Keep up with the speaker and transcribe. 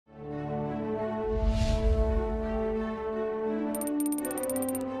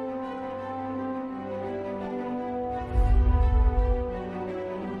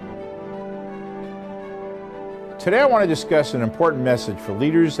Today I want to discuss an important message for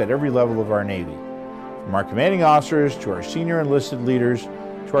leaders at every level of our Navy. From our commanding officers to our senior enlisted leaders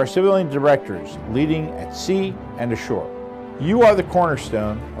to our civilian directors leading at sea and ashore. You are the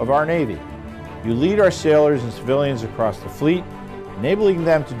cornerstone of our Navy. You lead our sailors and civilians across the fleet, enabling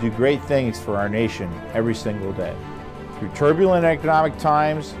them to do great things for our nation every single day. Through turbulent economic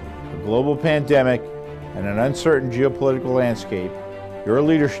times, a global pandemic, and an uncertain geopolitical landscape, your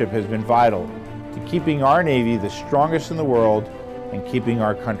leadership has been vital to keeping our Navy the strongest in the world and keeping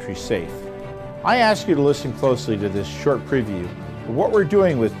our country safe. I ask you to listen closely to this short preview of what we're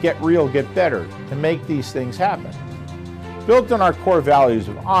doing with Get Real, Get Better to make these things happen. Built on our core values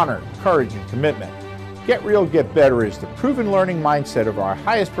of honor, courage, and commitment, Get Real, Get Better is the proven learning mindset of our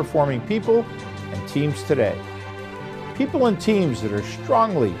highest performing people and teams today. People and teams that are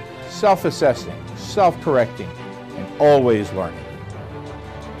strongly self-assessing, self-correcting, and always learning.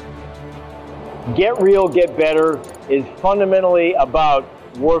 Get Real, Get Better is fundamentally about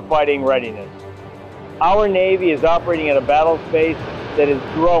warfighting readiness. Our Navy is operating in a battle space that is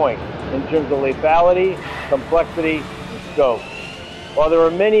growing in terms of lethality, complexity, and scope. While there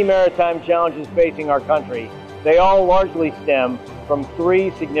are many maritime challenges facing our country, they all largely stem from three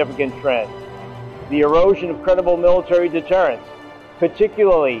significant trends. The erosion of credible military deterrence,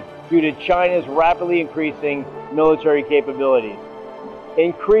 particularly due to China's rapidly increasing military capabilities.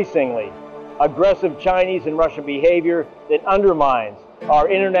 Increasingly, aggressive Chinese and Russian behavior that undermines our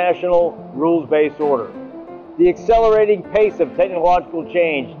international rules-based order. The accelerating pace of technological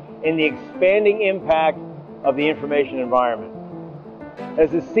change and the expanding impact of the information environment.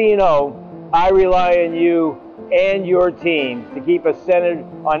 As a CNO, I rely on you and your team to keep us centered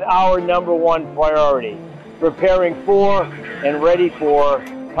on our number one priority, preparing for and ready for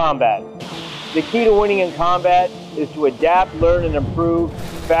combat. The key to winning in combat is to adapt, learn, and improve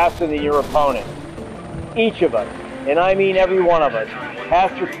faster than your opponent. Each of us, and I mean every one of us,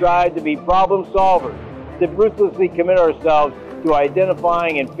 has to strive to be problem solvers, to ruthlessly commit ourselves to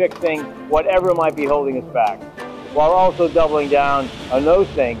identifying and fixing whatever might be holding us back, while also doubling down on those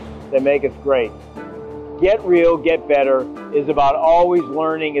things that make us great. Get Real, Get Better is about always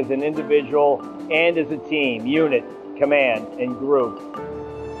learning as an individual and as a team, unit, command, and group.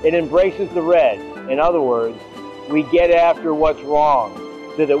 It embraces the red. In other words, we get after what's wrong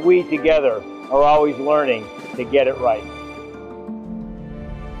so that we together are always learning to get it right.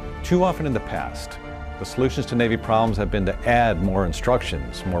 Too often in the past, the solutions to Navy problems have been to add more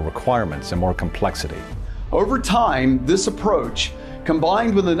instructions, more requirements, and more complexity. Over time, this approach,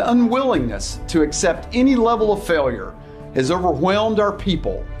 combined with an unwillingness to accept any level of failure, has overwhelmed our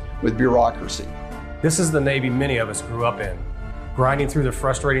people with bureaucracy. This is the Navy many of us grew up in. Grinding through the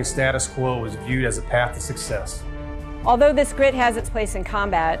frustrating status quo was viewed as a path to success. Although this grit has its place in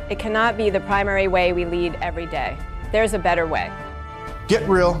combat, it cannot be the primary way we lead every day. There's a better way. Get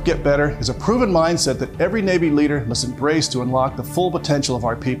Real, Get Better is a proven mindset that every Navy leader must embrace to unlock the full potential of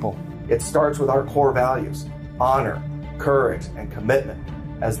our people. It starts with our core values, honor, courage, and commitment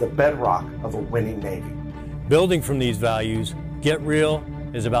as the bedrock of a winning Navy. Building from these values, Get Real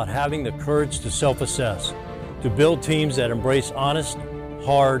is about having the courage to self-assess, to build teams that embrace honest,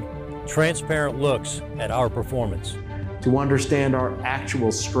 hard, transparent looks at our performance. To understand our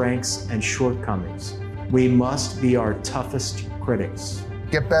actual strengths and shortcomings, we must be our toughest critics.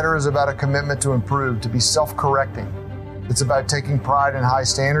 Get Better is about a commitment to improve, to be self-correcting. It's about taking pride in high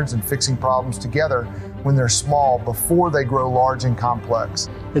standards and fixing problems together when they're small before they grow large and complex.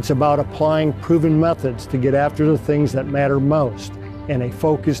 It's about applying proven methods to get after the things that matter most in a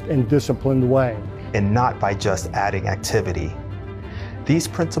focused and disciplined way. And not by just adding activity. These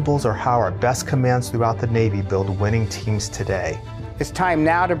principles are how our best commands throughout the Navy build winning teams today. It's time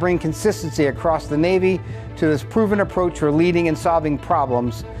now to bring consistency across the Navy to this proven approach for leading and solving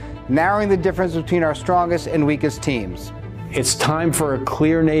problems, narrowing the difference between our strongest and weakest teams. It's time for a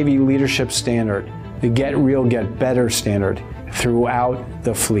clear Navy leadership standard, the Get Real, Get Better standard throughout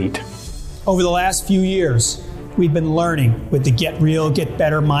the fleet. Over the last few years, we've been learning with the Get Real, Get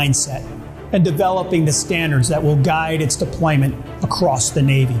Better mindset and developing the standards that will guide its deployment across the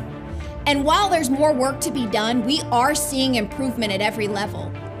Navy. And while there's more work to be done, we are seeing improvement at every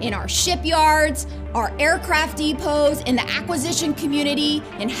level. In our shipyards, our aircraft depots, in the acquisition community,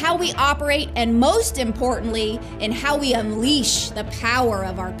 in how we operate, and most importantly, in how we unleash the power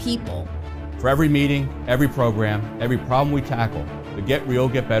of our people. For every meeting, every program, every problem we tackle, the Get Real,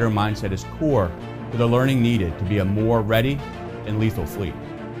 Get Better mindset is core to the learning needed to be a more ready and lethal fleet.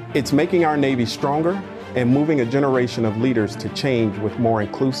 It's making our Navy stronger and moving a generation of leaders to change with more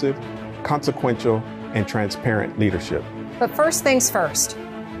inclusive, consequential, and transparent leadership. But first things first,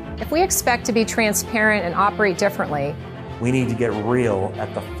 If we expect to be transparent and operate differently, we need to get real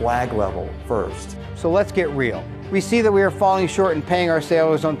at the flag level first. So let's get real. We see that we are falling short in paying our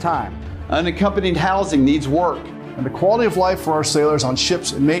sailors on time. Unaccompanied housing needs work. And the quality of life for our sailors on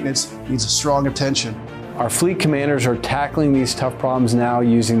ships and maintenance needs strong attention. Our fleet commanders are tackling these tough problems now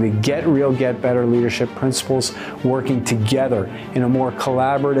using the Get Real, Get Better leadership principles, working together in a more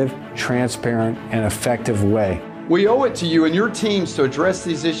collaborative, transparent, and effective way. We owe it to you and your teams to address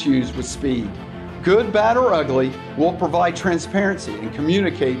these issues with speed. Good, bad, or ugly, we'll provide transparency and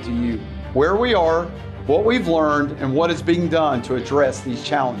communicate to you where we are, what we've learned, and what is being done to address these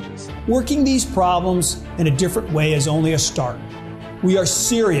challenges. Working these problems in a different way is only a start. We are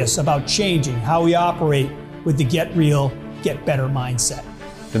serious about changing how we operate with the Get Real, Get Better mindset.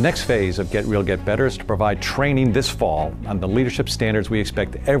 The next phase of Get Real, Get Better is to provide training this fall on the leadership standards we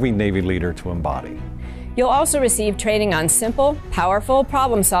expect every Navy leader to embody. You'll also receive training on simple, powerful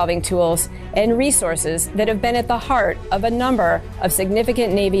problem-solving tools and resources that have been at the heart of a number of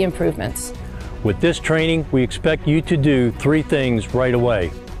significant Navy improvements. With this training, we expect you to do 3 things right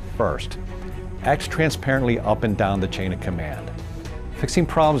away. First, act transparently up and down the chain of command. Fixing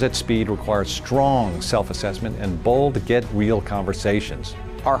problems at speed requires strong self-assessment and bold, get real conversations.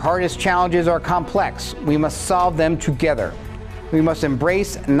 Our hardest challenges are complex. We must solve them together. We must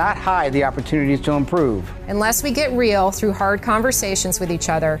embrace, not hide, the opportunities to improve. unless we get real through hard conversations with each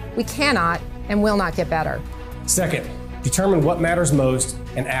other, we cannot and will not get better. Second, determine what matters most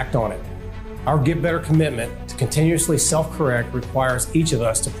and act on it. Our Get Better commitment to continuously self-correct requires each of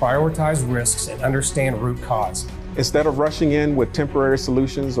us to prioritize risks and understand root cause. Instead of rushing in with temporary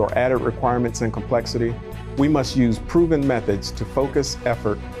solutions or added requirements and complexity, we must use proven methods to focus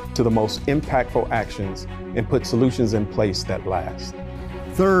effort to the most impactful actions and put solutions in place that last.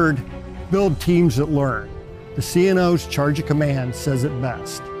 Third, build teams that learn. The CNO's Charge of Command says it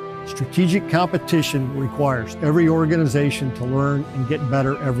best. Strategic competition requires every organization to learn and get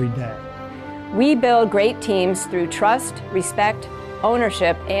better every day. We build great teams through trust, respect,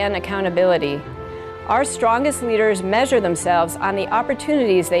 ownership, and accountability. Our strongest leaders measure themselves on the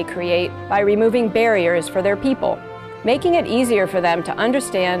opportunities they create by removing barriers for their people, making it easier for them to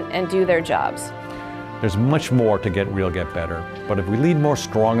understand and do their jobs. There's much more to Get Real, Get Better, but if we lead more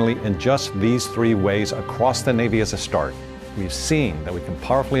strongly in just these 3 ways across the Navy as a start, we've seen that we can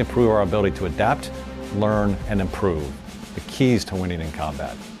powerfully improve our ability to adapt, learn, and improve, the keys to winning in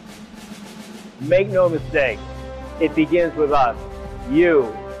combat. Make no mistake, it begins with us.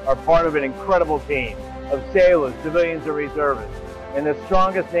 You are part of an incredible team of sailors, civilians, and reservists, and the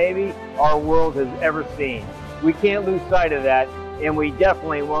strongest Navy our world has ever seen. We can't lose sight of that, and we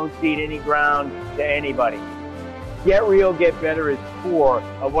definitely won't cede any ground to anybody. Get Real, Get Better is core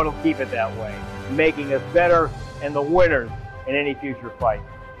of what will keep it that way, making us better and the winners in any future fight.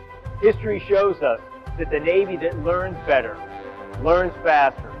 History shows us that the Navy that learns better, learns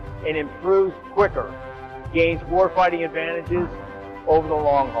faster, and improves quicker gains warfighting advantages over the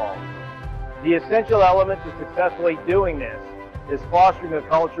long haul. The essential element to successfully doing this is fostering a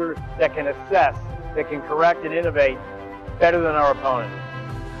culture that can assess, that can correct and innovate better than our opponents.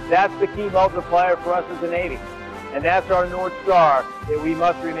 That's the key multiplier for us as a Navy, and that's our North Star that we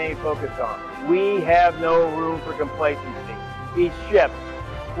must remain focused on. We have no room for complacency. Each ship,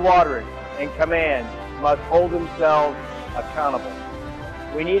 squadron, and command must hold themselves accountable.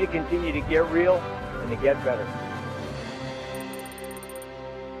 We need to continue to get real and to get better.